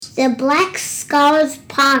The Black Scholars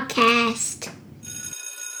Podcast.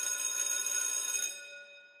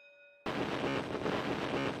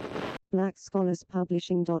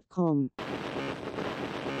 BlackScholarsPublishing.com.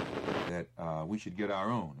 That we should get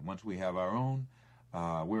our own. Once we have our own,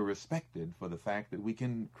 we're respected for the fact that we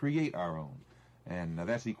can create our own. And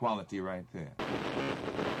that's equality right there.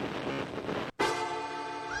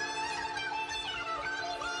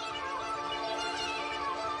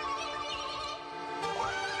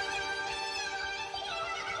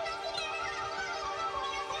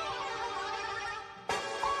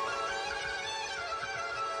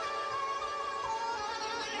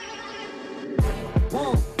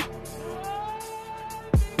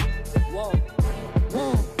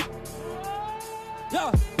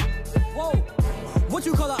 What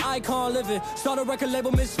you call an icon living? Start a record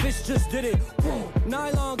label, Misfits just did it. Whoa.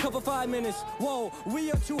 Nylon cover 5 minutes. Whoa,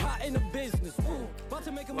 we are too hot in the business. Whoa. About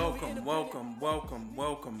to make a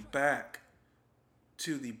Welcome back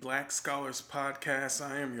to the Black Scholars Podcast.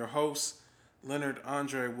 I am your host, Leonard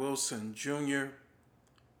Andre Wilson Jr.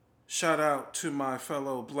 Shout out to my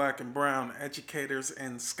fellow black and brown educators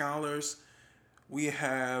and scholars. We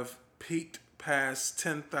have peaked past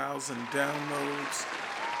 10,000 downloads.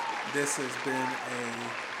 This has been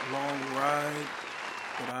a long ride,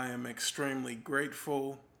 but I am extremely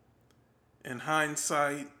grateful. In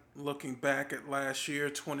hindsight, looking back at last year,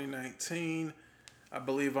 2019, I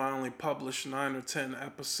believe I only published 9 or 10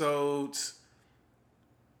 episodes.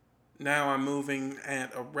 Now I'm moving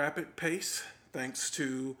at a rapid pace thanks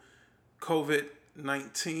to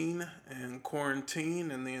COVID-19 and quarantine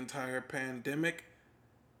and the entire pandemic.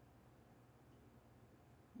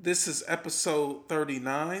 This is episode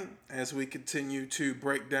 39 as we continue to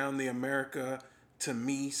break down the America to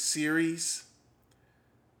Me series.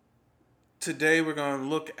 Today we're going to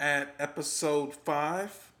look at episode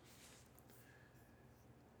 5.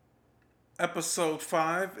 Episode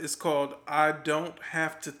 5 is called I Don't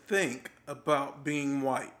Have to Think About Being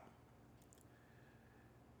White.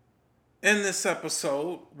 In this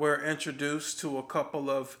episode, we're introduced to a couple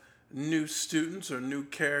of new students or new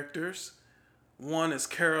characters. One is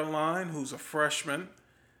Caroline, who's a freshman.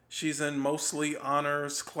 She's in mostly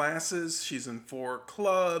honors classes. She's in 4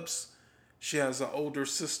 clubs. She has an older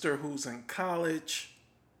sister who's in college.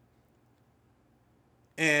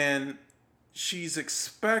 And she's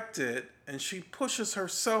expected, and she pushes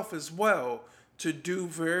herself as well, to do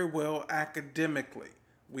very well academically.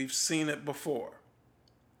 We've seen it before.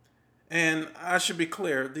 And I should be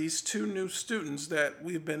clear, these 2 new students that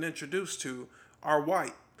we've been introduced to are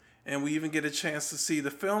white. And we even get a chance to see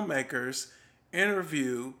the filmmakers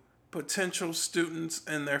interview potential students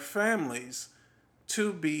and their families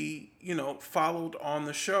to be, followed on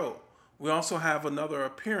the show. We also have another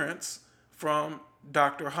appearance from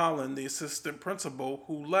Dr. Holland, the assistant principal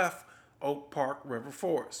who left Oak Park River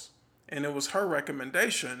Forest. And it was her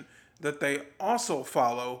recommendation that they also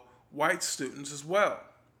follow white students as well.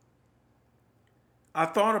 I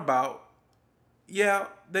thought about,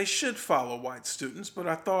 they should follow white students, but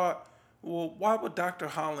I thought, well, why would Dr.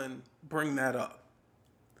 Holland bring that up?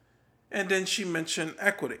 And then she mentioned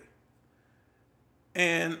equity.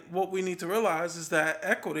 And what we need to realize is that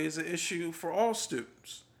equity is an issue for all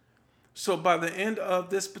students. So by the end of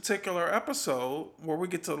this particular episode, where we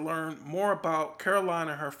get to learn more about Caroline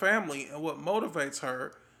and her family and what motivates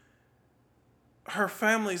her, her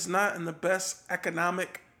family's not in the best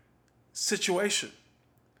economic situation.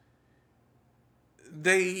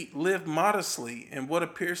 They live modestly in what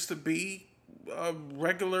appears to be a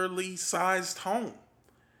regularly sized home.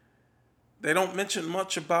 They don't mention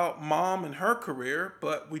much about mom and her career,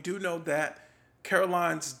 but we do know that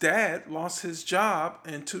Caroline's dad lost his job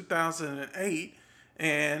in 2008,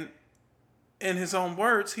 and in his own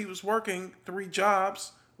words, he was working 3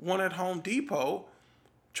 jobs, one at Home Depot,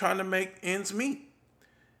 trying to make ends meet.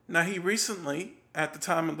 Now, he recently, at the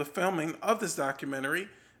time of the filming of this documentary,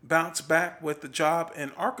 bounced back with the job in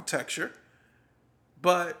architecture,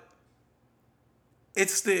 but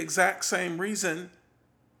it's the exact same reason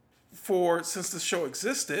since the show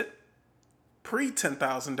existed, pre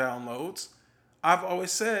 10,000 downloads, I've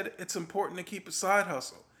always said it's important to keep a side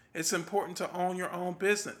hustle. It's important to own your own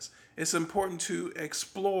business. It's important to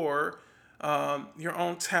explore your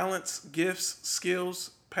own talents, gifts, skills,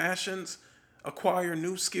 passions, acquire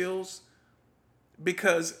new skills,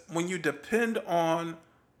 because when you depend on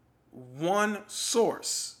one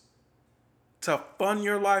source to fund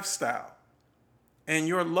your lifestyle and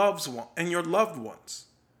your loved ones,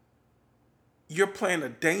 you're playing a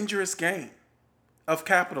dangerous game of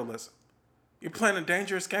capitalism. You're playing a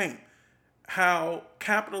dangerous game. How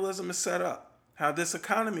capitalism is set up, how this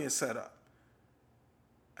economy is set up.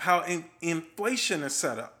 how inflation is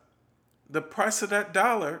set up. The price of that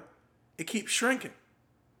dollar, it keeps shrinking.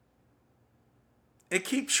 It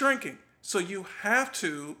keeps shrinking. So you have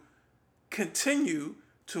to continue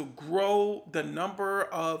to grow the number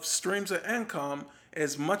of streams of income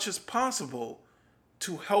as much as possible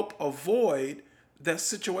to help avoid that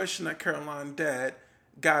situation that Caroline Dad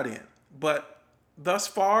got in. But thus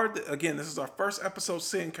far, again, this is our first episode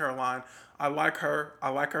seeing Caroline. I like her. I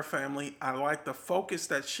like her family. I like the focus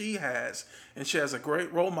that she has. And she has a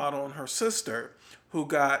great role model in her sister who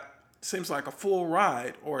got, seems like a full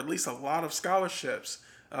ride, or at least a lot of scholarships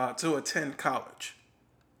to attend college.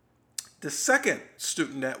 The second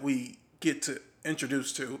student that we get to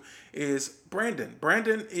introduce to is Brandon.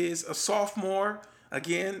 Brandon is a sophomore.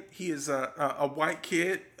 Again, he is a white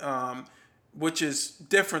kid, which is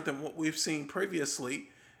different than what we've seen previously.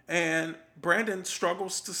 And Brandon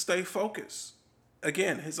struggles to stay focused.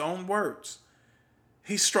 Again, his own words.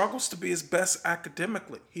 He struggles to be his best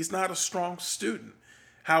academically. He's not a strong student.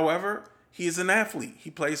 However, he is an athlete.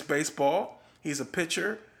 He plays baseball. He's a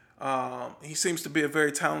pitcher. He seems to be a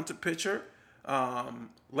very talented pitcher.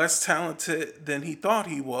 Less talented than he thought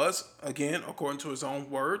he was, again, according to his own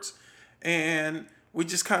words. And we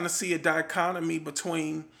just kind of see a dichotomy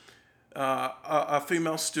between a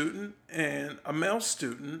female student and a male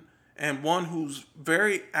student, and one who's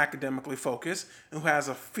very academically focused, who has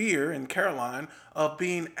a fear in Caroline of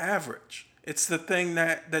being average. It's the thing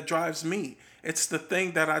that drives me. It's the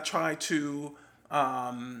thing that I try to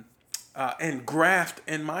engraft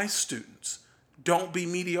in my students. Don't be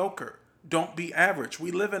mediocre. Don't be average.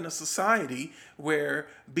 We live in a society where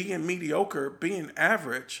being mediocre, being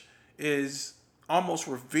average is almost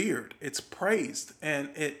revered. It's praised, and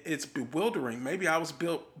it's bewildering. Maybe I was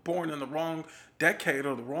born in the wrong decade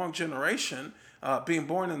or the wrong generation, being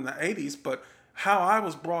born in the 80s, but how I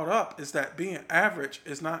was brought up is that being average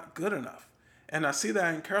is not good enough. And I see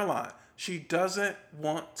that in Caroline. She doesn't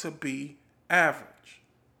want to be average.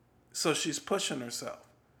 So she's pushing herself.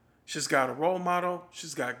 She's got a role model.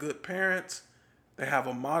 She's got good parents. They have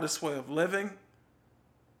a modest way of living.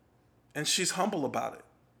 And she's humble about it.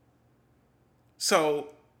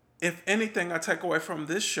 So, if anything I take away from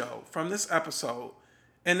this show, from this episode,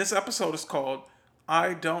 and this episode is called,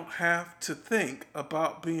 I Don't Have to Think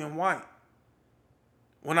About Being White.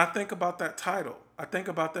 When I think about that title, I think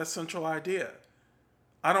about that central idea.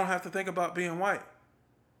 I don't have to think about being white.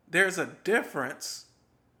 There's a difference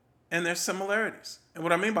and there's similarities. And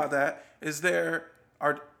what I mean by that is there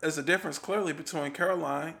is a difference clearly between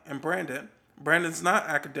Caroline and Brandon. Brandon's not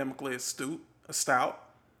academically astute, stout.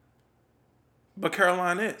 But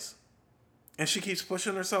Caroline is. And she keeps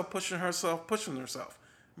pushing herself.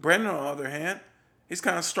 Brandon, on the other hand, he's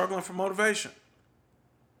kind of struggling for motivation.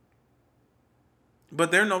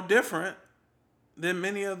 But they're no different than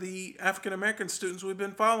many of the African-American students we've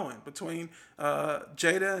been following, between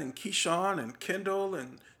Jada and Keyshawn and Kendall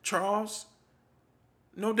and Charles.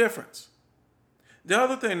 No difference. The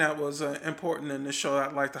other thing that was important in this show that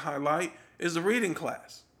I'd like to highlight is the reading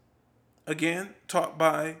class. Again, taught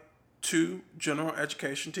by 2 general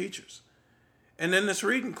education teachers. And in this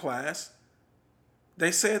reading class,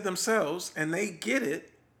 they said themselves, and they get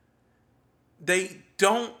it, they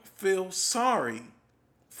don't feel sorry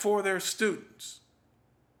for their students.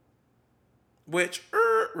 Which,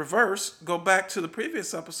 reverse, go back to the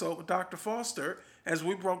previous episode with Dr. Foster, as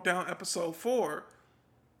we broke down episode 4,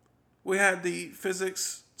 we had the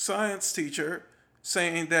physics science teacher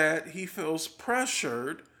saying that he feels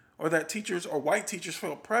pressured, or that teachers or white teachers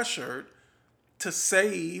feel pressured to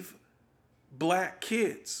save black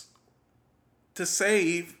kids, to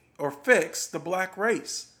save or fix the black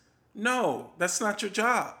race. No, that's not your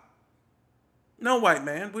job. No, white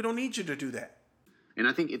man, we don't need you to do that. And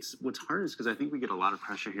I think what's hard is because I think we get a lot of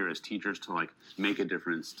pressure here as teachers to make a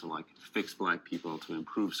difference, to fix black people, to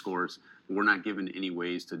improve scores. We're not given any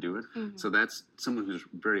ways to do it. Mm-hmm. So that's someone who's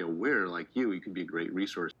very aware, like you could be a great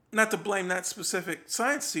resource. Not to blame that specific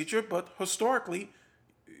science teacher, but historically,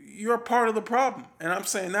 you're part of the problem. And I'm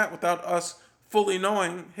saying that without us fully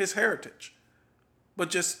knowing his heritage. But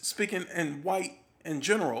just speaking in white in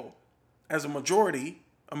general, as a majority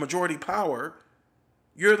power,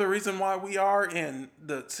 you're the reason why we are in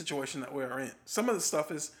the situation that we are in. Some of the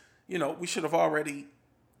stuff is, we should have already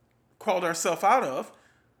crawled ourselves out of.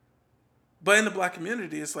 But in the black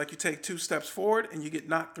community, it's like you take 2 steps forward and you get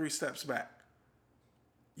knocked 3 steps back.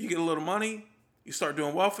 You get a little money, you start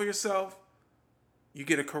doing well for yourself, you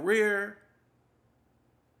get a career,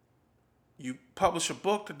 you publish a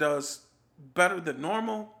book that does better than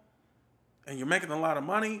normal, and you're making a lot of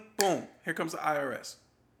money, boom, here comes the IRS.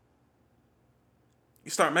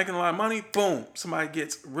 You start making a lot of money, boom, somebody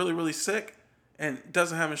gets really, really sick and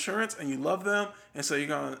doesn't have insurance, and you love them, and so you're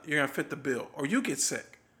gonna fit the bill. Or you get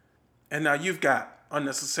sick, and now you've got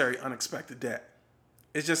unnecessary, unexpected debt.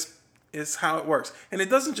 It's how it works. And it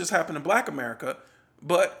doesn't just happen in Black America,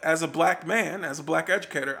 but as a Black man, as a Black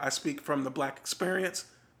educator, I speak from the Black experience,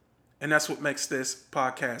 and that's what makes this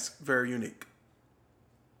podcast very unique.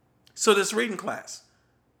 So this reading class,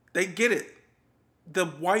 they get it. The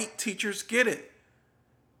white teachers get it.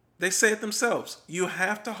 They say it themselves. You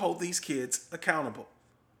have to hold these kids accountable.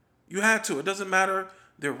 You have to. It doesn't matter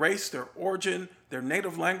their race, their origin, their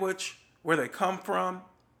native language, where they come from,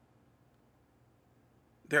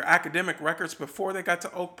 their academic records before they got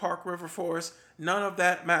to Oak Park River Forest. None of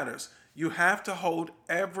that matters. You have to hold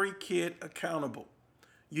every kid accountable.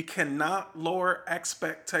 You cannot lower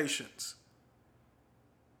expectations.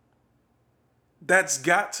 That's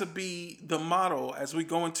got to be the motto as we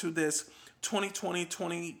go into this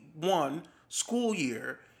 2020-21 school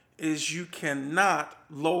year, is you cannot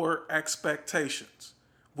lower expectations.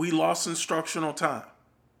 We lost instructional time.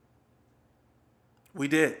 We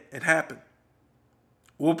did. It happened.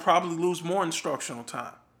 We'll probably lose more instructional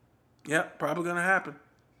time. Yep, probably going to happen.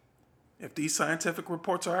 If these scientific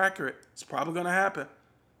reports are accurate, it's probably going to happen.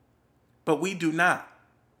 But we do not,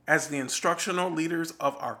 as the instructional leaders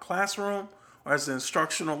of our classroom or as the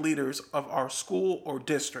instructional leaders of our school or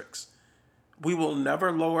districts, we will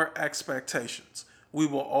never lower expectations. We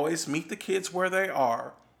will always meet the kids where they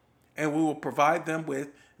are, and we will provide them with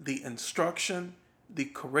the instruction, the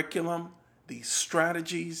curriculum, the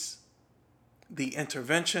strategies, the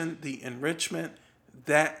intervention, the enrichment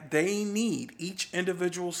that they need, each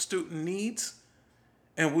individual student needs,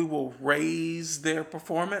 and we will raise their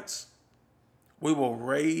performance. We will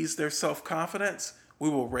raise their self-confidence. We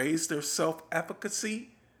will raise their self-efficacy.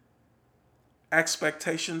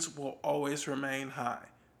 Expectations will always remain high.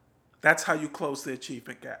 That's how you close the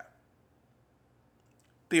achievement gap.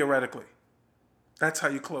 Theoretically, that's how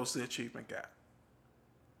you close the achievement gap.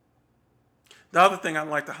 The other thing I'd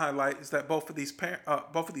like to highlight is that both of these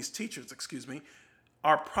teachers,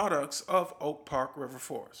 are products of Oak Park River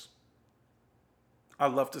Forest. I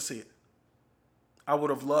love to see it. I would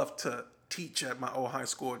have loved to teach at my old high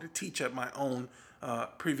school, or to teach at my own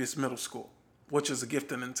previous middle school, which is a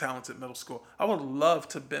gifted and talented middle school. I would love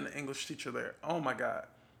to have been an English teacher there. Oh my God,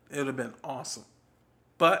 it would have been awesome.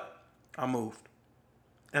 But I moved,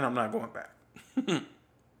 and I'm not going back.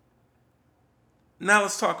 Now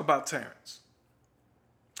let's talk about Terrence.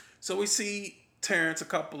 So we see Terrence a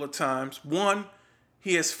couple of times. One,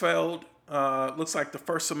 he has failed, looks like the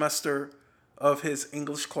first semester of his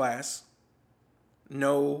English class.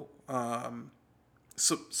 No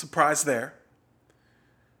surprise there.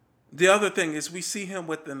 The other thing is we see him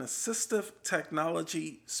with an assistive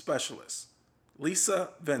technology specialist,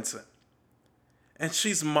 Lisa Vincent. And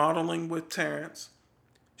she's modeling with Terrence.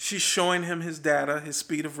 She's showing him his data, his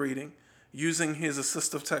speed of reading, using his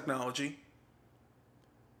assistive technology.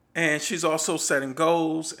 And she's also setting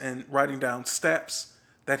goals and writing down steps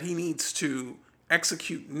that he needs to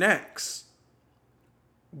execute next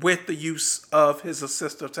with the use of his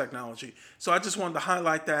assistive technology. So I just wanted to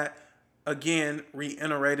highlight that. Again,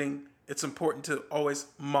 reiterating, it's important to always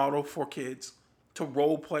model for kids, to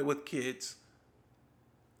role play with kids,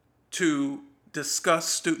 to discuss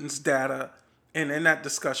students' data, and in that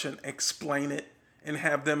discussion, explain it and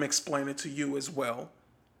have them explain it to you as well.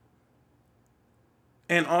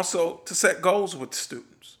 And also to set goals with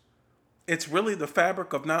students. It's really the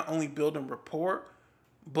fabric of not only building rapport,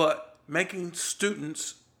 but making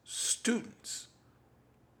students students.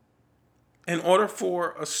 In order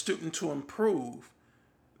for a student to improve,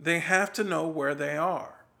 they have to know where they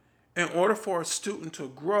are. In order for a student to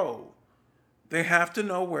grow, they have to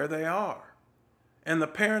know where they are. And the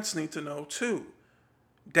parents need to know too.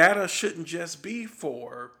 Data shouldn't just be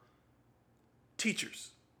for teachers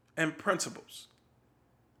and principals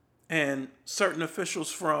and certain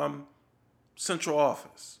officials from central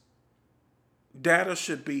office. Data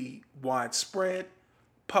should be widespread,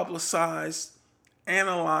 publicized,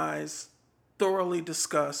 analyzed, thoroughly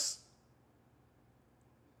discussed,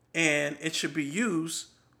 and it should be used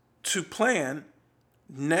to plan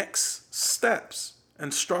next steps,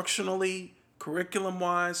 instructionally,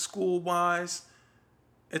 curriculum-wise, school-wise.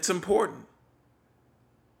 It's important.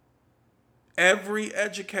 Every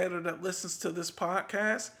educator that listens to this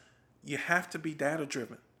podcast, you have to be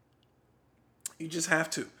data-driven. You just have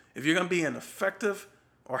to. If you're going to be an effective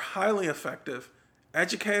or highly effective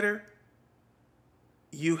educator,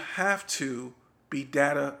 you have to be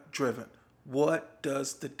data-driven. What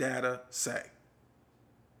does the data say?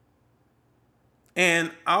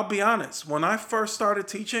 And I'll be honest, when I first started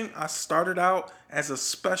teaching, I started out as a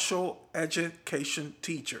special education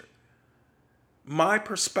teacher. My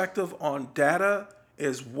perspective on data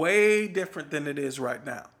is way different than it is right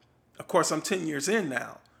now. Of course, I'm 10 years in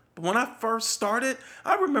now. But when I first started,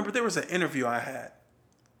 I remember there was an interview I had.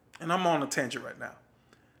 And I'm on a tangent right now.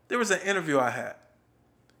 There was an interview I had.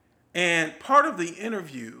 And part of the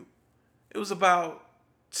interview, it was about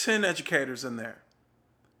 10 educators in there.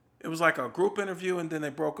 It was like a group interview, and then they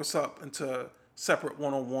broke us up into separate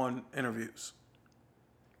one-on-one interviews.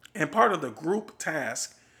 And part of the group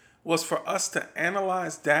task was for us to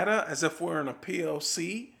analyze data as if we're in a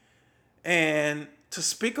POC and to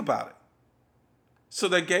speak about it. So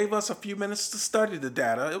they gave us a few minutes to study the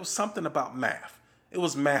data. It was something about math. It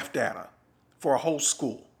was math data for a whole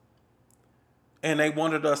school. And they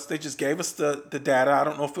just gave us the data. I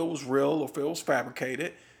don't know if it was real or if it was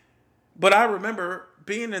fabricated. But I remember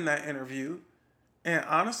being in that interview, and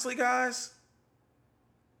honestly, guys,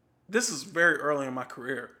 this is very early in my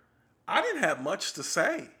career. I didn't have much to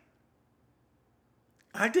say.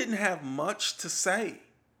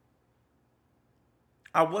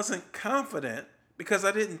 I wasn't confident because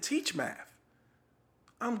I didn't teach math.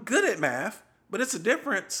 I'm good at math, but it's a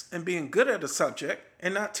difference in being good at a subject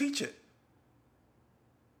and not teach it.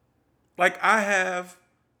 Like, I have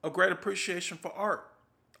a great appreciation for art.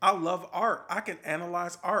 I love art. I can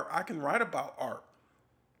analyze art. I can write about art.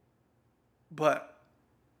 But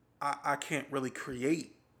I can't really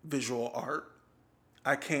create visual art.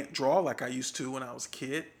 I can't draw like I used to when I was a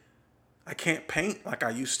kid. I can't paint like I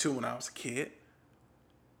used to when I was a kid.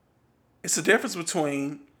 It's the difference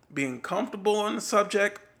between being comfortable in the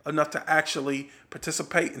subject enough to actually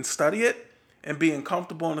participate and study it, and being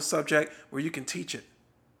comfortable in a subject where you can teach it.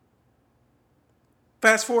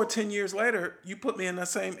 Fast forward 10 years later, you put me in that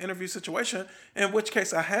same interview situation, in which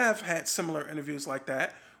case I have had similar interviews like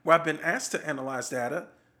that, where I've been asked to analyze data.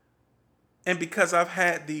 And because I've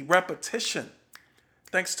had the repetition,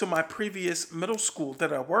 thanks to my previous middle school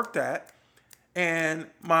that I worked at, and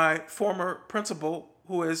my former principal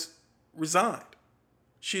who has resigned.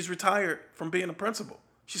 She's retired from being a principal.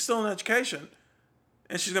 She's still in education,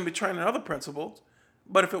 and she's going to be training other principals.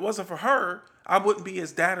 But if it wasn't for her, I wouldn't be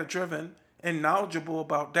as data-driven and knowledgeable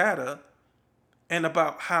about data and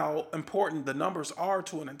about how important the numbers are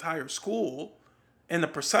to an entire school and the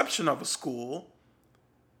perception of a school,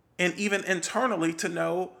 and even internally to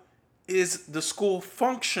know, is the school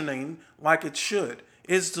functioning like it should?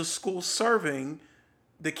 Is the school serving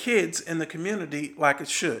the kids in the community like it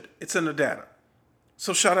should? It's in the data.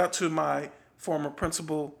 So shout out to my former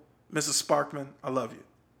principal, Mrs. Sparkman. I love you.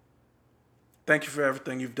 Thank you for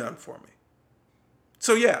everything you've done for me.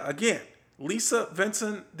 So yeah, again, Lisa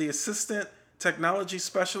Vinson, the assistant technology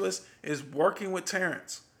specialist, is working with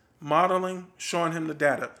Terrence, modeling, showing him the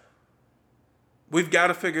data. We've got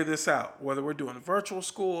to figure this out, whether we're doing a virtual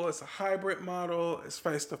school, it's a hybrid model, it's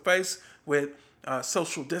face-to-face with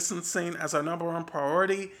social distancing as our number one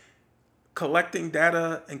priority, collecting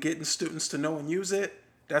data and getting students to know and use it.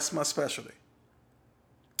 That's my specialty.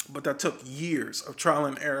 But that took years of trial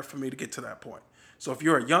and error for me to get to that point. So if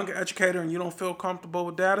you're a young educator and you don't feel comfortable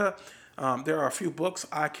with data, there are a few books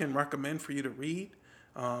I can recommend for you to read.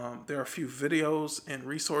 There are a few videos and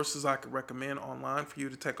resources I could recommend online for you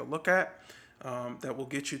to take a look at that will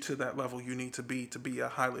get you to that level you need to be a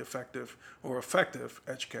highly effective or effective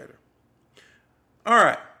educator. All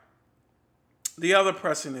right. The other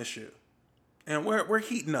pressing issue, and we're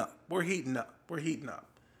heating up.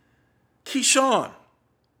 Keyshawn.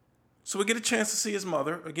 So we get a chance to see his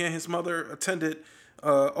mother. Again, his mother attended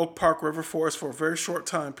Oak Park River Forest for a very short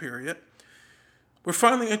time period. We're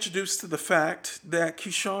finally introduced to the fact that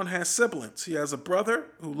Keyshawn has siblings. He has a brother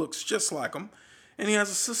who looks just like him, and he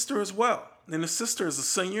has a sister as well. And his sister is a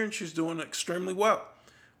senior, and she's doing extremely well.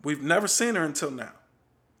 We've never seen her until now.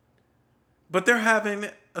 But they're having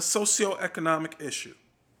a socioeconomic issue.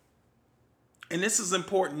 And this is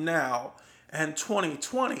important now in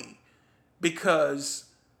 2020 because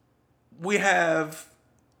we have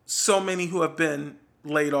so many who have been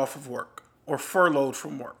laid off of work or furloughed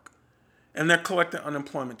from work, and they're collecting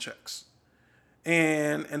unemployment checks.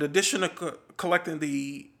 And in addition to collecting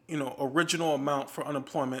the original amount for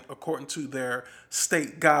unemployment according to their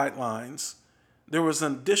state guidelines, there was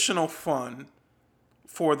an additional fund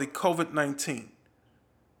for the COVID-19.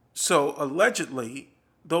 So allegedly,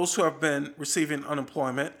 those who have been receiving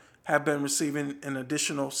unemployment have been receiving an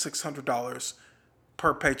additional $600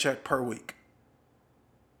 per paycheck per week.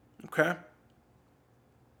 Okay?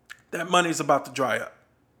 That money's about to dry up.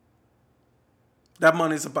 That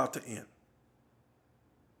money's about to end.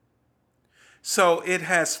 So it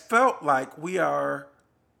has felt like we are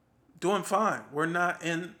doing fine. We're not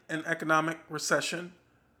in an economic recession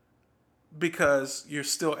because you're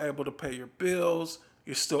still able to pay your bills.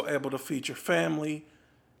 You're still able to feed your family.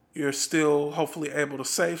 You're still hopefully able to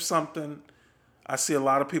save something. I see a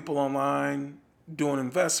lot of people online doing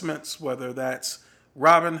investments, whether that's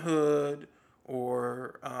Robinhood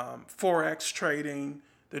or Forex trading.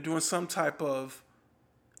 They're doing some type of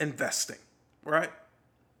investing, right?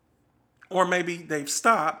 Or maybe they've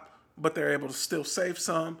stopped, but they're able to still save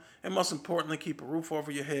some. And most importantly, keep a roof over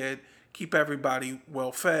your head, keep everybody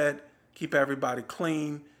well fed, keep everybody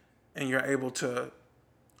clean, and you're able to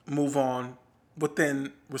move on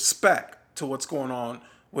within respect to what's going on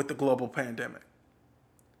with the global pandemic.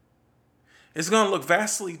 It's going to look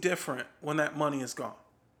vastly different when that money is gone.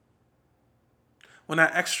 When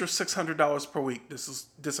that extra $600 per week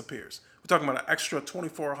disappears. We're talking about an extra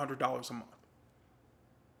 $2,400 a month.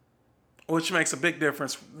 Which makes a big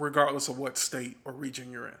difference regardless of what state or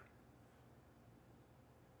region you're in.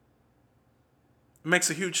 It makes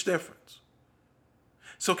a huge difference.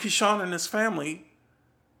 So Keyshawn and his family,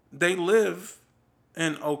 they live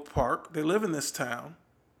in Oak Park. They live in this town.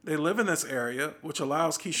 They live in this area, which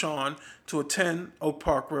allows Keyshawn to attend Oak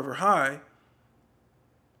Park River High.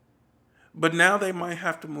 But now they might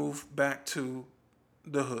have to move back to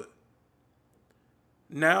the hood.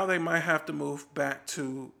 Now they might have to move back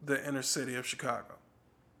to the inner city of Chicago.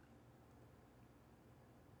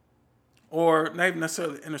 Or not even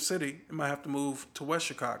necessarily the inner city. It might have to move to West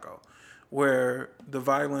Chicago, where the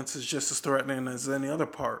violence is just as threatening as any other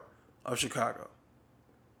part of Chicago.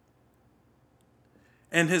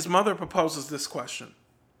 And his mother proposes this question.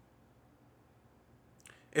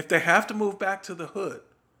 If they have to move back to the hood,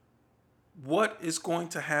 what is going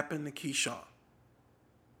to happen to Keyshawn?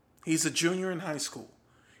 He's a junior in high school.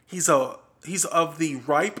 He's of the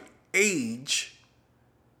ripe age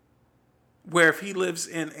where if he lives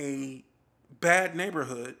in a bad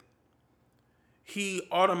neighborhood, he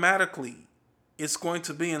automatically is going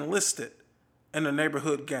to be enlisted in a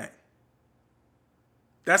neighborhood gang.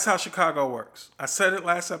 That's how Chicago works. I said it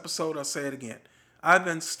last episode, I'll say it again. I've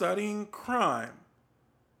been studying crime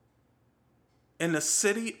in the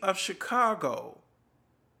city of Chicago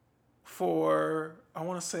for, I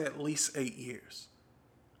want to say, at least 8 years.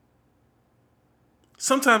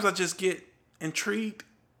 Sometimes I just get intrigued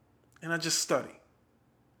and I just study.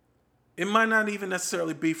 It might not even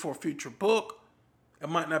necessarily be for a future book. It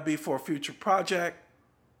might not be for a future project.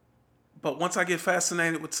 But once I get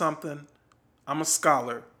fascinated with something, I'm a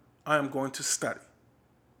scholar. I am going to study.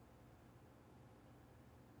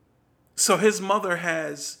 So his mother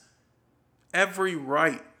has every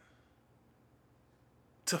right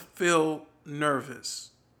to feel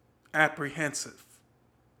nervous, apprehensive,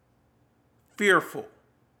 fearful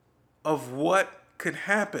of what could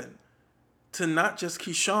happen to not just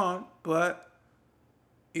Keyshawn, but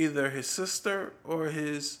either his sister or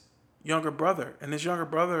his younger brother. And his younger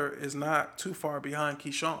brother is not too far behind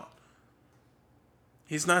Keyshawn.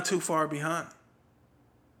 He's not too far behind.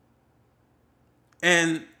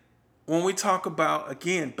 And when we talk about,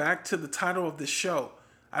 again, back to the title of this show,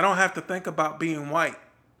 I don't have to think about being white.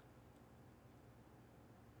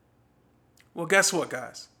 Well, guess what,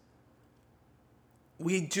 guys?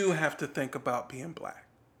 We do have to think about being black.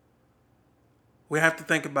 We have to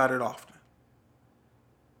think about it often.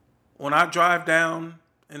 When I drive down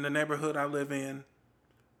in the neighborhood I live in,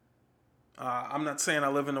 I'm not saying I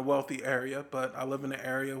live in a wealthy area, but I live in an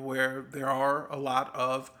area where there are a lot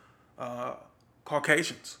of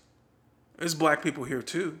Caucasians. There's black people here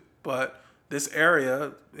too, but this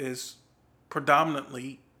area is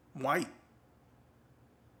predominantly white.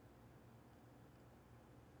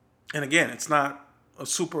 And again, it's not a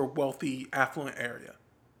super wealthy, affluent area.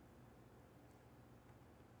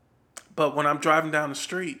 But when I'm driving down the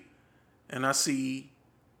street and I see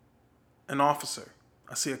an officer,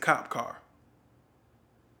 I see a cop car,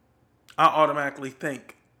 I automatically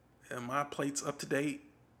think, are my plates up to date?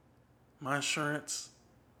 My insurance?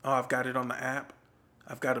 Oh, I've got it on the app.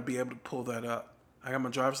 I've got to be able to pull that up. I got my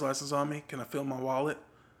driver's license on me. Can I fill my wallet?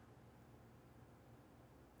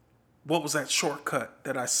 What was that shortcut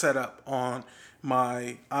that I set up on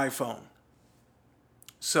my iPhone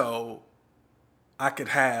so I could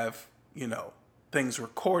have, things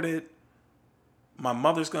recorded? My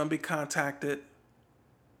mother's going to be contacted.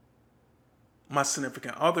 My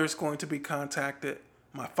significant other is going to be contacted.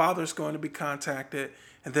 My father's going to be contacted.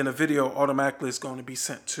 And then a video automatically is going to be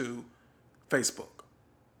sent to Facebook.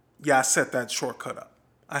 Yeah, I set that shortcut up.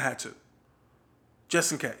 I had to.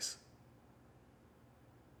 Just in case.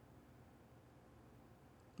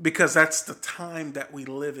 Because that's the time that we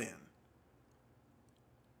live in.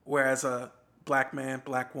 Whereas a black man,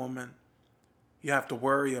 black woman, you have to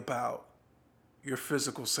worry about your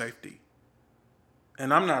physical safety.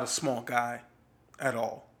 And I'm not a small guy at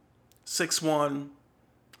all. 6'1",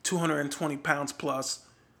 220 pounds plus.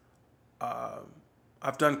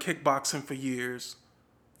 I've done kickboxing for years.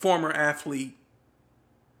 Former athlete.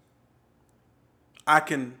 I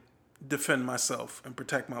can defend myself and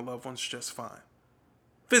protect my loved ones just fine.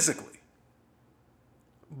 Physically.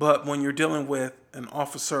 But when you're dealing with an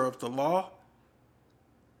officer of the law,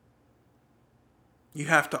 you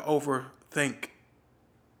have to overthink.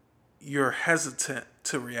 You're hesitant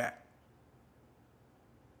to react.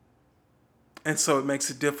 And so it makes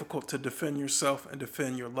it difficult to defend yourself and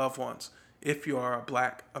defend your loved ones if you are a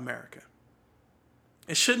black American.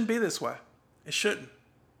 It shouldn't be this way. It shouldn't.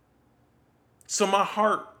 So my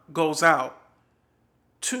heart goes out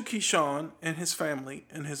to Keyshawn and his family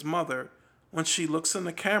and his mother when she looks in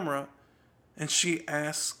the camera and she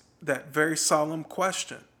asks that very solemn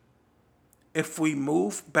question. If we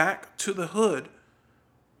move back to the hood,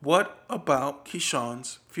 what about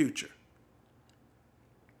Keyshawn's future?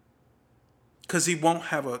 Because he won't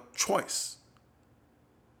have a choice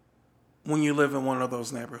when you live in one of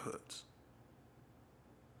those neighborhoods.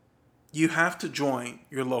 You have to join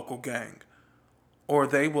your local gang or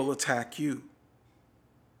they will attack you.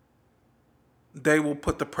 They will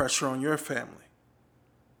put the pressure on your family.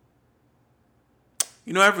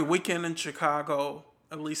 You know, every weekend in Chicago,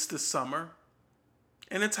 at least this summer,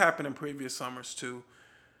 and it's happened in previous summers too,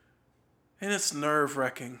 and it's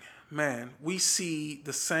nerve-wracking. Man, we see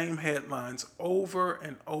the same headlines over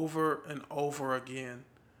and over and over again.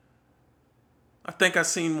 I think I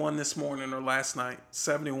seen one this morning or last night.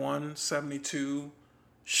 71, 72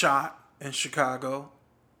 shot in Chicago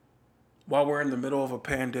while we're in the middle of a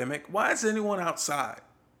pandemic. Why is anyone outside?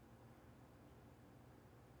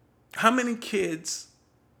 How many kids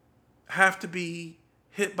have to be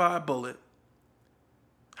hit by a bullet?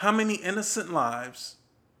 How many innocent lives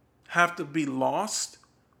have to be lost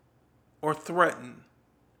or threatened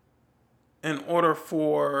in order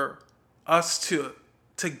for us to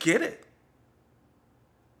get it?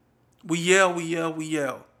 We yell, we yell, we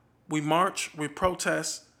yell. We march, we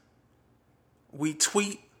protest, we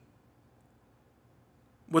tweet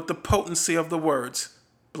with the potency of the words,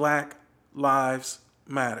 Black Lives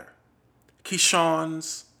Matter.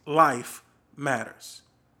 Keyshawn's life matters.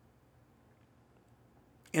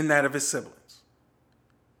 In that of his siblings.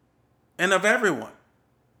 And of everyone,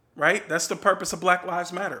 right? That's the purpose of Black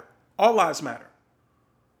Lives Matter. All lives matter.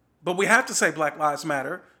 But we have to say Black Lives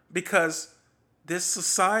Matter because this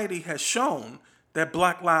society has shown that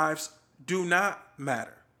Black lives do not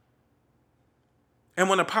matter. And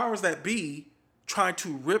when the powers that be try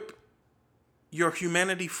to rip your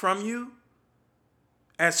humanity from you,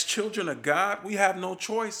 as children of God, we have no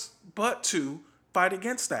choice but to fight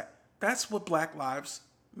against that. That's what Black Lives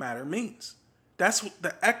Matter means. That's what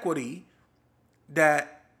the equity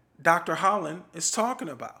that Dr. Holland is talking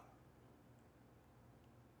about.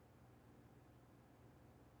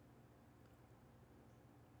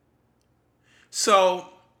 So,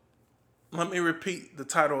 let me repeat the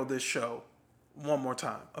title of this show one more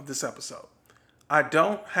time, of this episode. I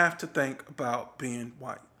don't have to think about being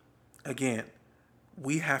white. Again,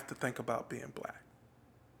 we have to think about being black.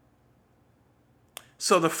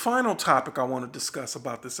 So the final topic I want to discuss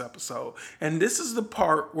about this episode, and this is the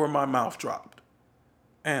part where my mouth dropped.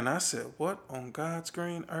 And I said, what on God's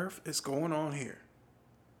green earth is going on here?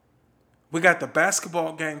 We got the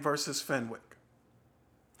basketball game versus Fenwick.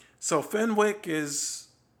 So Fenwick is,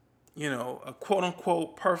 a quote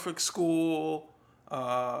unquote perfect school,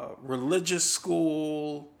 religious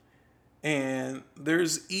school. And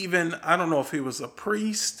there's even, I don't know if he was a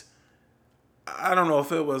priest. I don't know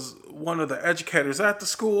if it was one of the educators at the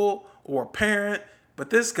school or a parent.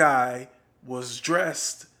 But this guy was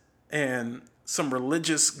dressed in some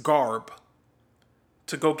religious garb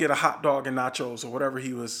to go get a hot dog and nachos or whatever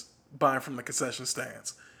he was buying from the concession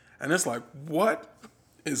stands. And it's like, what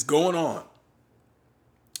is going on?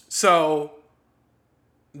 So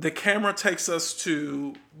the filmmakers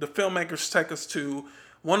take us to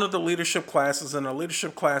one of the leadership classes, and the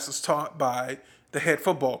leadership class is taught by the head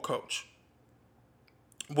football coach,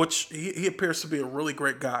 which he appears to be a really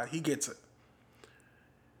great guy. He gets it.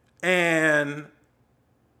 And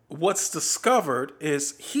what's discovered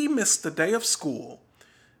is he missed the day of school,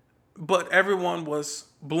 but everyone was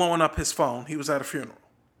blowing up his phone. He was at a funeral.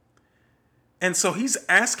 And so he's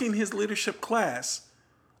asking his leadership class,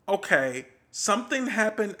 okay, something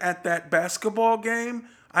happened at that basketball game.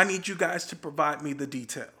 I need you guys to provide me the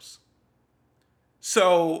details.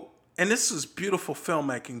 So And this is beautiful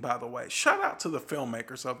filmmaking, by the way. Shout out to the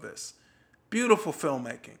filmmakers of this. Beautiful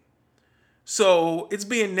filmmaking. So it's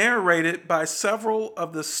being narrated by several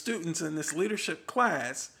of the students in this leadership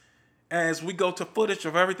class as we go to footage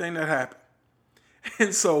of everything that happened.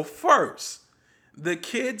 And so first, the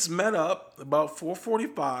kids met up about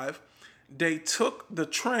 4:45. They took the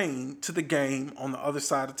train to the game on the other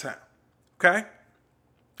side of town. Okay?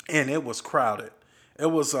 And it was crowded.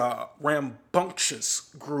 It was a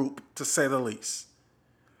rambunctious group, to say the least.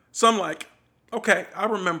 So I'm like, okay, I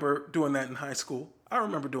remember doing that in high school. I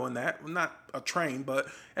remember doing that. Not a train, but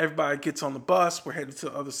everybody gets on the bus. We're headed to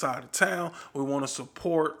the other side of town. We want to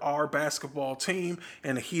support our basketball team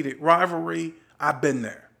in a heated rivalry. I've been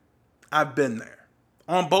there. I've been there.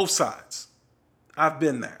 On both sides. I've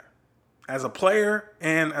been there. As a player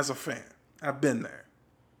and as a fan. I've been there.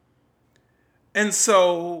 And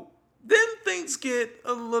so then things get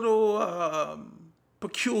a little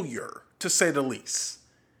peculiar, to say the least.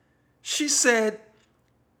 She said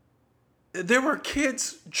there were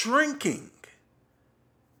kids drinking.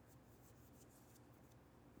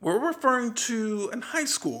 We're referring to in high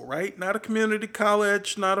school, right? Not a community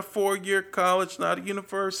college, not a 4-year college, not a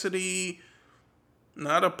university,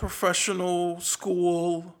 not a professional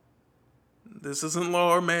school. This isn't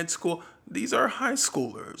lower med school. These are high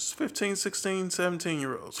schoolers, 15, 16,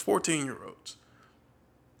 17-year-olds, 14-year-olds.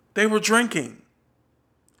 They were drinking.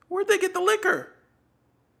 Where'd they get the liquor?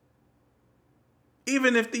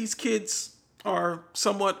 Even if these kids are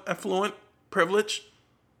somewhat affluent, privileged,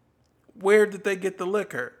 where did they get the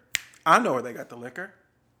liquor? I know where they got the liquor.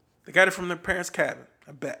 They got it from their parents' cabin,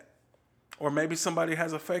 I bet. Or maybe somebody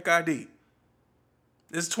has a fake ID.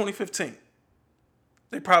 This is 2015.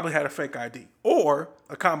 They probably had a fake ID or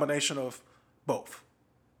a combination of both.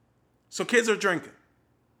 So kids are drinking.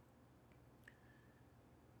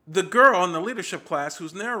 The girl in the leadership class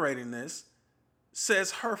who's narrating this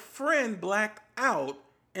says her friend blacked out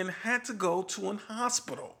and had to go to an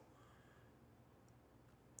hospital.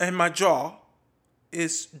 And my jaw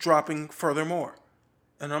is dropping furthermore.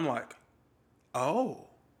 And I'm like, oh,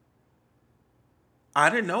 I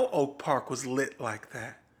didn't know Oak Park was lit like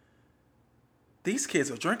that. These kids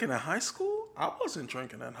are drinking in high school? I wasn't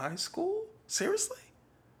drinking in high school. Seriously?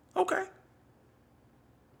 Okay.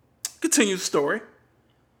 Continue the story.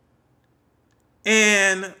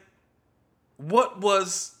 And what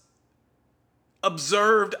was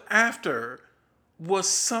observed after was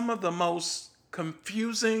some of the most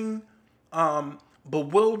confusing,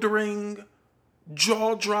 bewildering,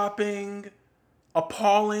 jaw-dropping,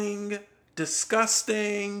 appalling,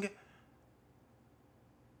 disgusting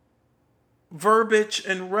verbiage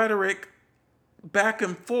and rhetoric back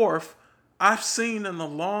and forth I've seen in a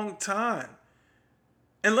long time.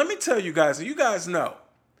 And let me tell you guys know,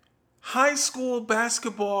 high school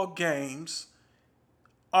basketball games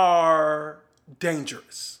are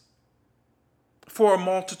dangerous for a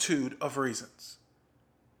multitude of reasons.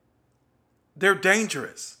 They're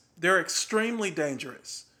dangerous. They're extremely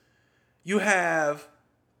dangerous. You have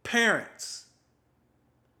parents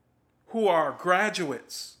who are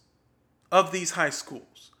graduates of these high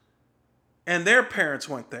schools, and their parents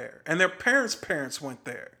went there, and their parents' parents went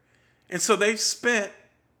there. And so they've spent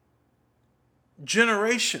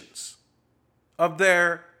generations of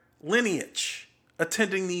their lineage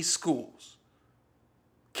attending these schools,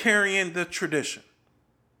 carrying the tradition,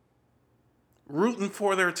 rooting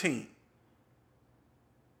for their team.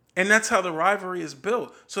 And that's how the rivalry is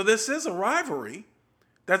built. So this is a rivalry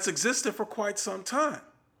that's existed for quite some time.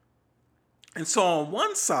 And so on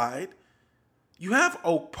one side, you have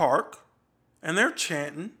Oak Park, and they're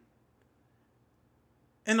chanting.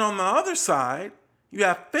 And on the other side, you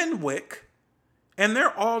have Fenwick, and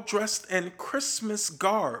they're all dressed in Christmas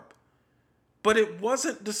garb. But it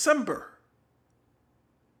wasn't December.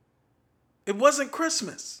 It wasn't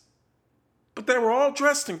Christmas. But they were all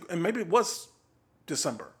dressed in, and maybe it was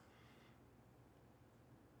December.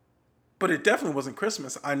 But it definitely wasn't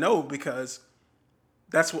Christmas. I know because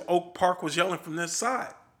that's what Oak Park was yelling from this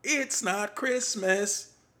side. It's not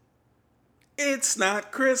Christmas. It's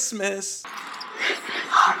not Christmas.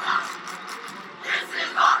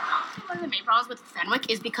 One of the main problems with Fenwick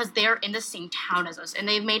is because they're in the same town as us, and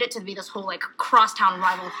they've made it to be this whole like crosstown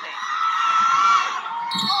rival thing.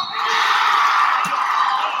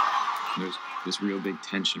 There's this real big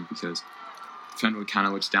tension because Fenwick kind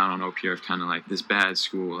of looks down on OPF, kind of like this bad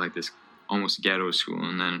school, like this almost ghetto school,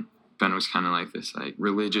 and then Fenwick's kind of like this like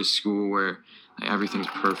religious school where like everything's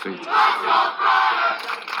perfect.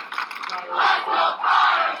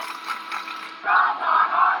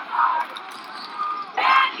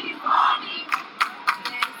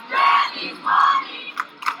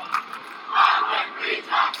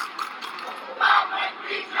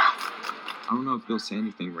 feel say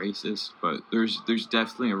anything racist, but there's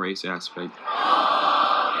definitely a race aspect.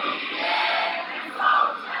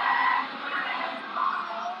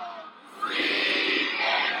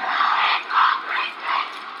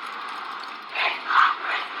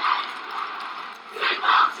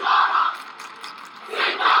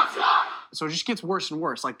 So it just gets worse and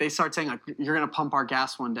worse. Like, they start saying, like, you're going to pump our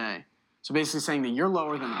gas one day. So basically saying that you're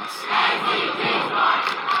lower than us.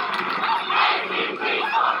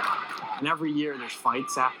 And every year there's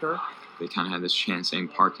fights after. They kind of had this chant saying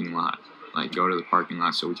parking lot, like go to the parking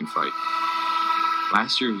lot so we can fight.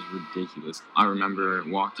 Last year was ridiculous. I remember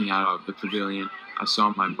walking out of the pavilion. I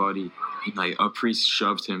saw my buddy, like a priest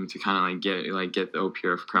shoved him to kind of get the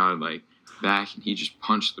OPRF crowd like back, and he just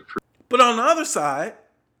punched the priest. But on the other side,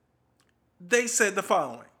 they said the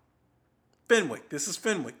following. Fenwick, this is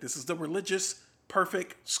Fenwick. This is the religious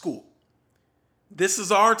perfect school. This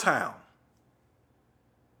is our town.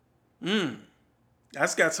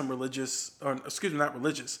 That's got some religious, or excuse me, not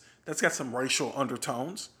religious. That's got some racial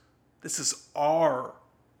undertones. This is our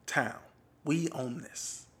town. We own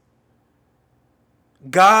this.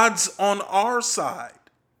 God's on our side.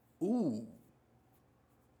 Ooh.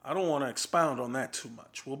 I don't want to expound on that too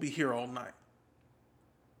much. We'll be here all night.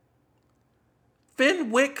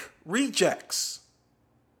 Fenwick rejects.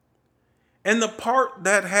 And the part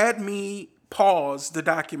that had me pause the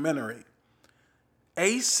documentary,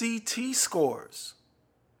 ACT scores.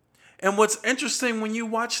 And what's interesting when you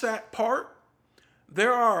watch that part,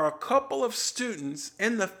 there are a couple of students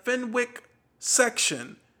in the Fenwick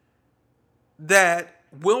section that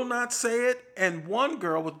will not say it, and one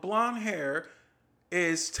girl with blonde hair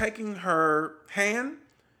is taking her hand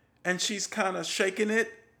and she's kind of shaking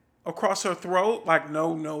it across her throat like,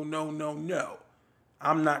 no, no, no, no, no.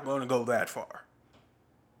 I'm not going to go that far.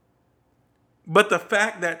 But the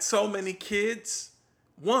fact that so many kids,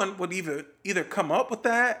 one, would either come up with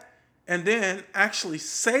that and then actually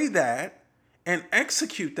say that and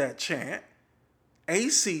execute that chant,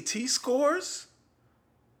 ACT scores.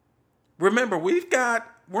 Remember,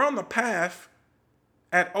 we're on the path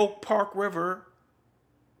at Oak Park River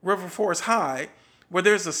Forest High, where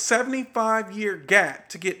there's a 75-year gap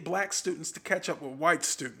to get black students to catch up with white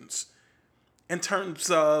students in terms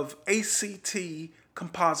of ACT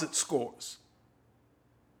composite scores.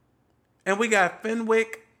 And we got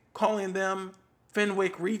Fenwick calling them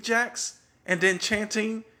Fenwick rejects and then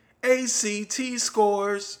chanting ACT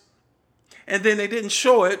scores. And then they didn't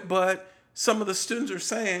show it, but some of the students are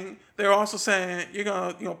saying, they're also saying, you're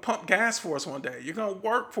going to pump gas for us one day. You're going to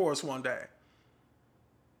work for us one day.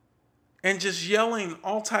 And just yelling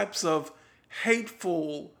all types of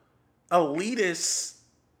hateful, elitist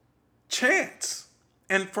chants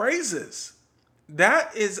and phrases.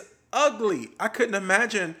 That is ugly. I couldn't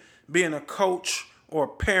imagine being a coach or a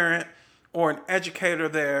parent or an educator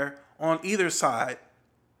there on either side,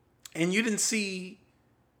 and you didn't see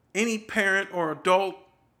any parent or adult,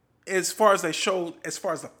 as far as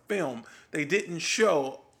the film, they didn't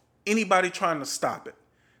show anybody trying to stop it.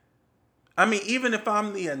 I mean, even if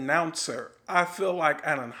I'm the announcer, I feel like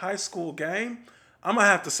at a high school game,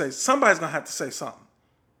 somebody's going to have to say something.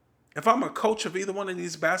 If I'm a coach of either one of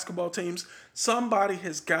these basketball teams, somebody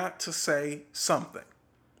has got to say something.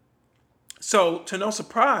 So, to no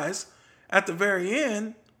surprise, at the very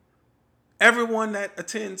end, everyone that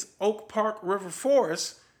attends Oak Park River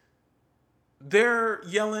Forest, they're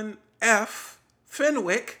yelling F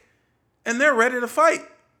Fenwick, and they're ready to fight.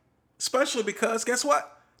 Especially because, guess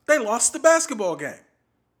what? They lost the basketball game.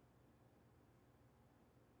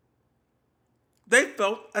 They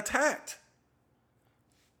felt attacked.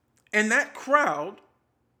 And that crowd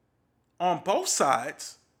on both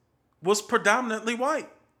sides was predominantly white.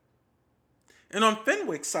 And on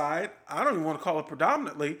Fenwick's side, I don't even want to call it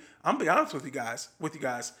predominantly. I'm gonna be honest with you guys.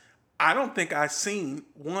 I don't think I've seen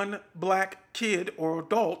one black kid or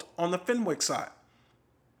adult on the Fenwick side.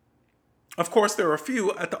 Of course, there are a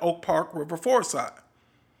few at the Oak Park River Forest side.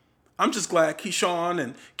 I'm just glad Keyshawn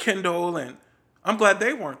and Kendall, and I'm glad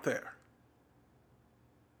they weren't there.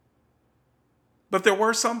 But there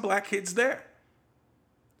were some black kids there.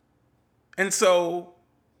 And so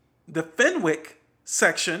the Fenwick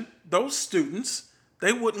section, those students,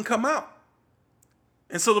 they wouldn't come out.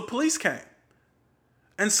 And so the police came.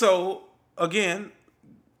 And so, again,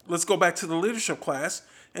 let's go back to the leadership class.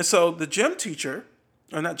 And so the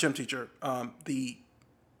the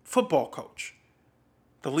football coach,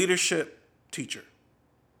 the leadership teacher,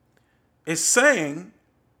 is saying,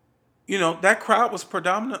 that crowd was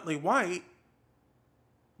predominantly white.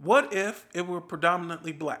 What if it were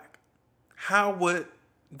predominantly black? How would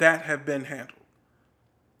that have been handled?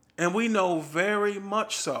 And we know very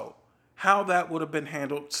much so how that would have been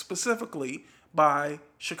handled specifically by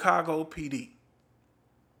Chicago PD.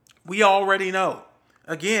 We already know.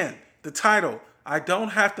 Again, the title, I don't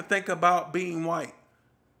have to think about being white.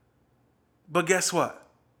 But guess what?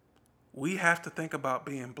 We have to think about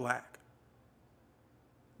being black.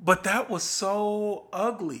 But that was so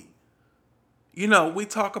ugly. You know, we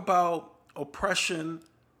talk about oppression,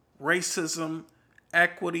 racism,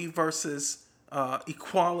 equity versus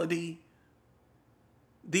equality.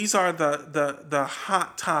 These are the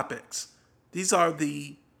hot topics. These are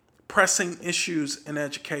the pressing issues in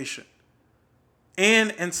education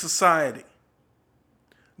and in society.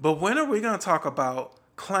 But when are we going to talk about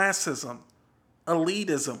classism,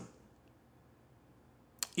 elitism?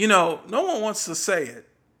 You know, no one wants to say it,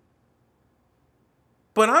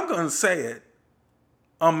 but I'm going to say it.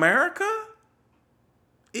 America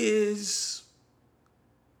is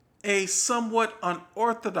a somewhat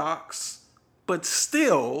unorthodox, but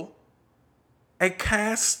still a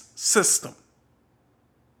caste system.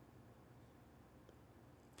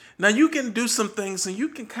 Now you can do some things and you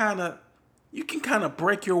can kind of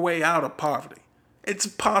break your way out of poverty. It's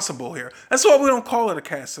possible here. That's why we don't call it a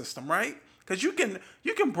caste system, right? Because you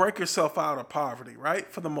can break yourself out of poverty, right?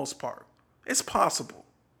 For the most part. It's possible.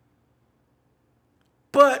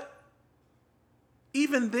 But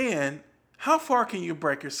even then, how far can you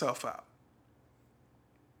break yourself out?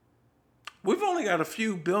 We've only got a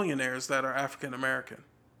few billionaires that are African American.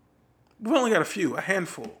 We've only got a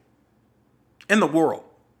handful in the world.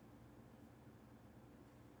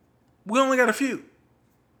 We only got a few.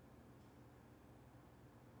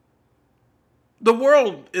 The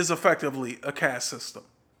world is effectively a caste system.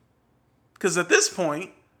 Because at this point,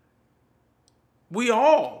 we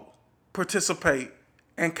all participate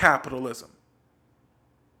in capitalism.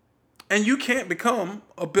 And you can't become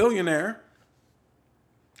a billionaire,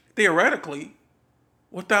 theoretically,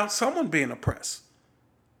 without someone being oppressed.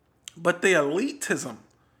 But the elitism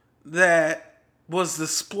that was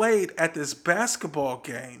displayed at this basketball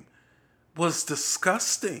game was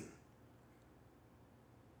disgusting.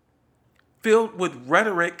 Filled with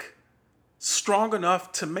rhetoric strong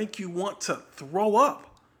enough to make you want to throw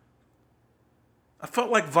up. I felt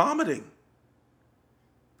like vomiting.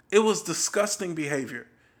 It was disgusting behavior.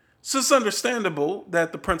 So it's understandable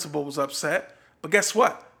that the principal was upset, but guess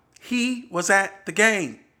what? He was at the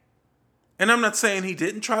game. And I'm not saying he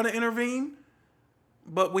didn't try to intervene,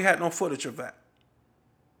 but we had no footage of that.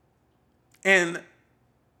 And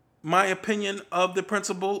my opinion of the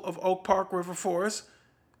principal of Oak Park River Forest,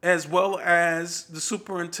 as well as the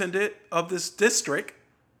superintendent of this district,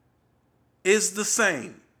 is the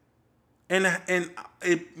same. And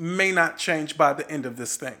it may not change by the end of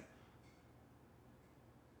this thing.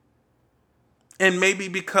 And maybe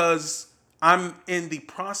because I'm in the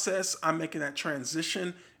process, I'm making that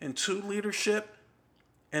transition into leadership,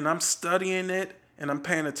 and I'm studying it, and I'm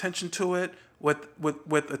paying attention to it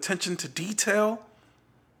with attention to detail.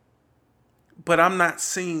 But I'm not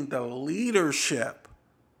seeing the leadership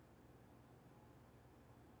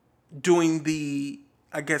doing the,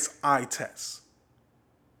 I guess, eye test.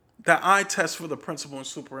 The eye test for the principal and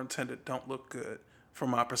superintendent don't look good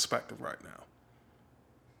from my perspective right now.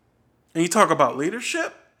 And you talk about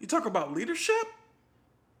leadership?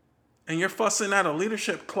 And you're fussing at a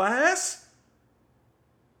leadership class?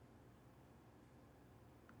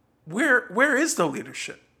 Where is the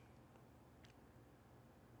leadership?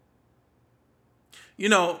 You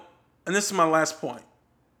know, and this is my last point.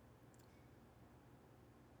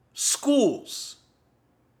 Schools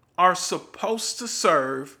are supposed to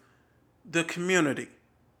serve the community.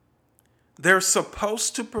 They're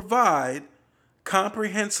supposed to provide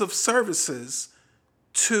comprehensive services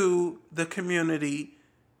to the community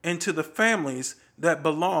and to the families that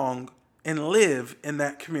belong and live in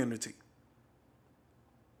that community.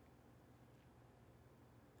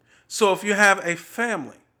 So if you have a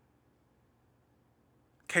family,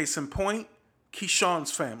 case in point,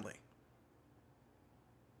 Keyshawn's family,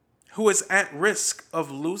 who is at risk of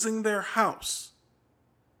losing their house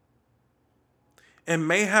and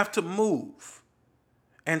may have to move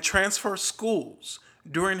and transfer schools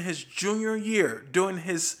during his junior year, during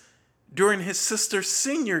his sister's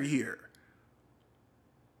senior year.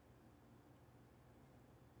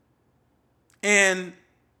 And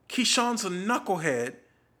Keyshawn's a knucklehead,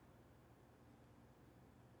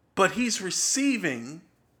 but he's receiving,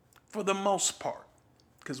 for the most part,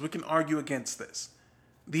 because we can argue against this,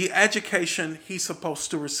 the education he's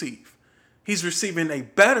supposed to receive. He's receiving a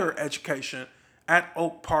better education at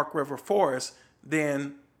Oak Park River Forest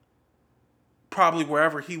than probably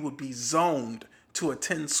wherever he would be zoned to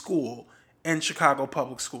attend school in Chicago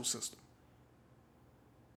public school system.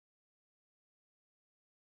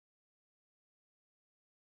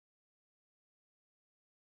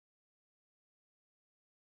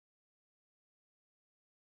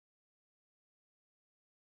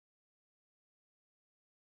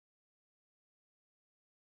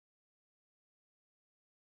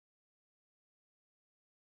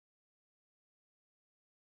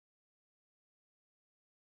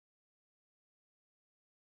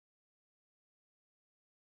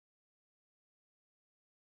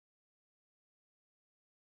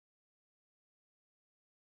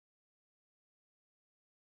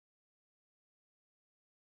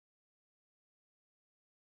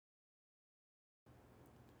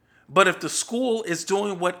 But if the school is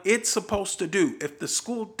doing what it's supposed to do, if the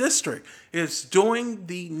school district is doing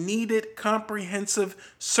the needed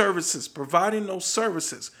comprehensive services, providing those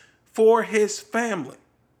services for his family,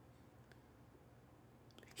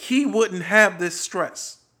 he wouldn't have this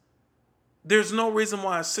stress. There's no reason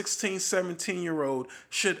why a 16, 17-year-old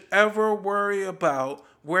should ever worry about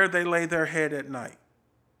where they lay their head at night.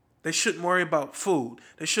 They shouldn't worry about food.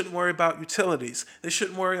 They shouldn't worry about utilities. They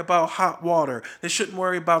shouldn't worry about hot water. They shouldn't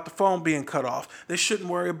worry about the phone being cut off. They shouldn't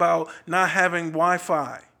worry about not having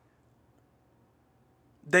Wi-Fi.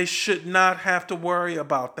 They should not have to worry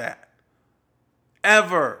about that.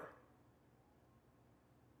 Ever.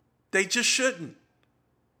 They just shouldn't.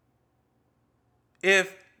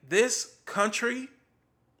 If this country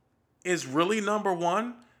is really number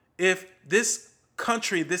one, if this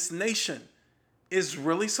country, this nation, is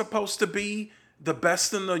really supposed to be the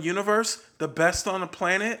best in the universe, the best on the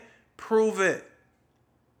planet, prove it.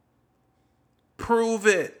 Prove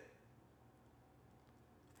it.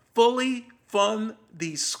 Fully fund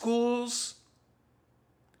these schools.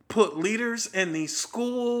 Put leaders in these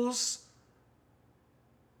schools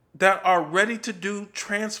that are ready to do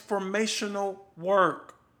transformational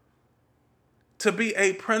work. To be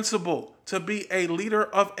a principal, to be a leader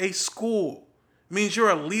of a school, means you're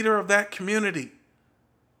a leader of that community.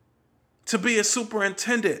 To be a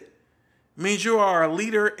superintendent means you are a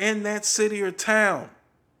leader in that city or town.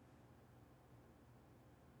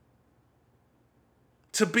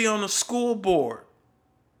 To be on the school board,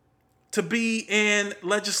 to be in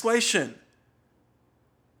legislation,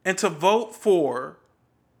 and to vote for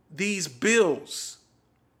these bills,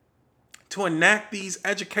 to enact these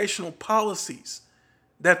educational policies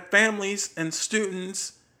that families and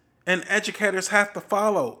students and educators have to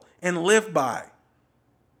follow and live by.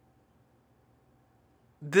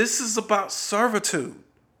 This is about servitude.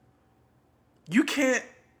 You can't,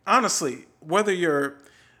 honestly, whether you're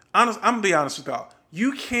honest, I'm gonna be honest with y'all.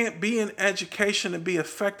 You can't be in education and be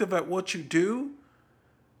effective at what you do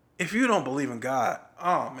if you don't believe in God.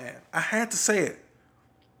 Oh man, I had to say it.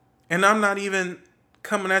 And I'm not even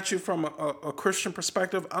coming at you from a Christian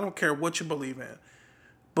perspective. I don't care what you believe in.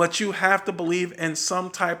 But you have to believe in some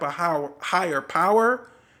type of higher power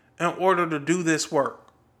in order to do this work.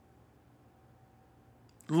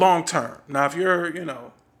 Long term. Now, if you're,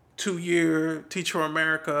 2-year Teach for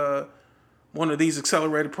America, one of these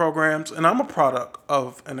accelerated programs, and I'm a product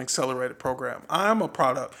of an accelerated program. I'm a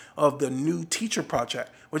product of the New Teacher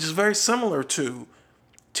Project, which is very similar to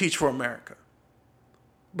Teach for America.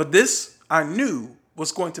 But this, I knew,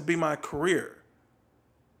 was going to be my career.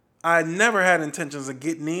 I never had intentions of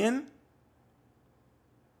getting in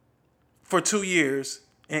for 2 years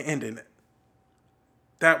and ending it.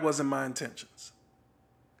 That wasn't my intentions.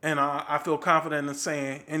 And I feel confident in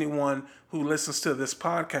saying anyone who listens to this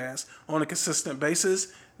podcast on a consistent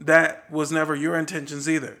basis, that was never your intentions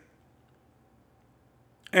either.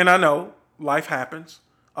 And I know life happens.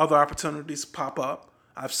 Other opportunities pop up.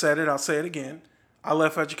 I've said it. I'll say it again. I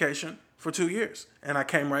left education for 2 years and I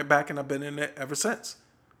came right back and I've been in it ever since.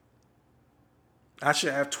 I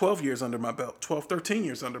should have 12 years under my belt, 12, 13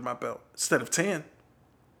 years under my belt instead of 10.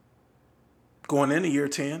 Going into year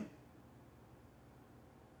 10.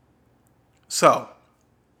 So,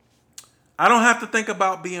 I don't have to think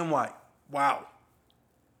about being white. Wow.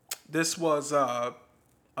 This was a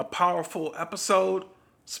powerful episode,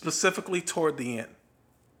 specifically toward the end.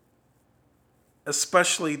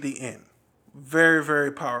 Especially the end. Very,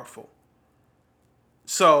 very powerful.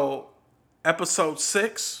 So, episode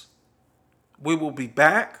 6, we will be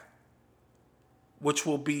back, which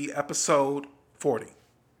will be episode 40.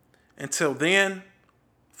 Until then,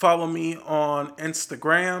 follow me on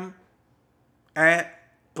Instagram at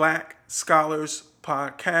Black Scholars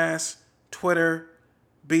Podcast, Twitter,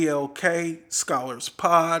 BLK Scholars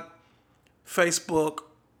Pod, Facebook,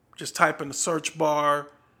 just type in the search bar,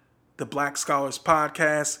 the Black Scholars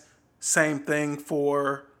Podcast. Same thing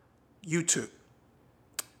for YouTube.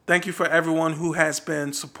 Thank you for everyone who has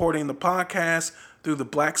been supporting the podcast through the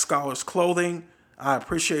Black Scholars Clothing. I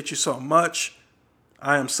appreciate you so much.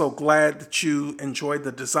 I am so glad that you enjoyed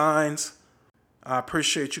the designs. I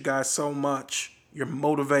appreciate you guys so much. You're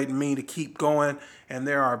motivating me to keep going, and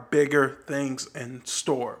there are bigger things in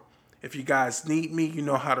store. If you guys need me, you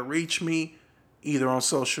know how to reach me, either on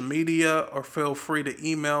social media or feel free to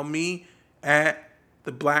email me at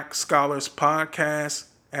the Black Scholars Podcast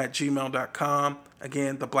at gmail.com.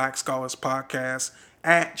 Again, the Black Scholars Podcast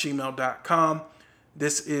at gmail.com.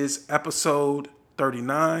 This is episode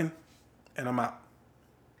 39, and I'm out.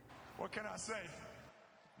 What can I say?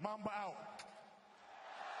 Mamba out.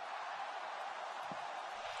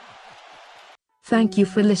 Thank you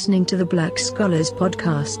for listening to the Black Scholars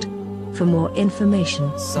Podcast. For more information,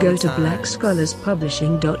 go to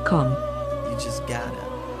blackscholarspublishing.com. You just gotta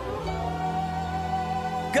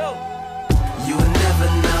go. You will never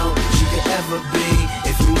know what you could ever be.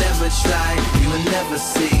 If you never try, you will never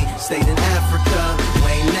see. Stayed in Africa,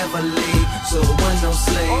 we ain't never leave. So there was no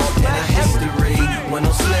slaves in our history. Were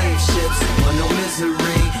no slave ships, were no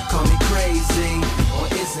misery.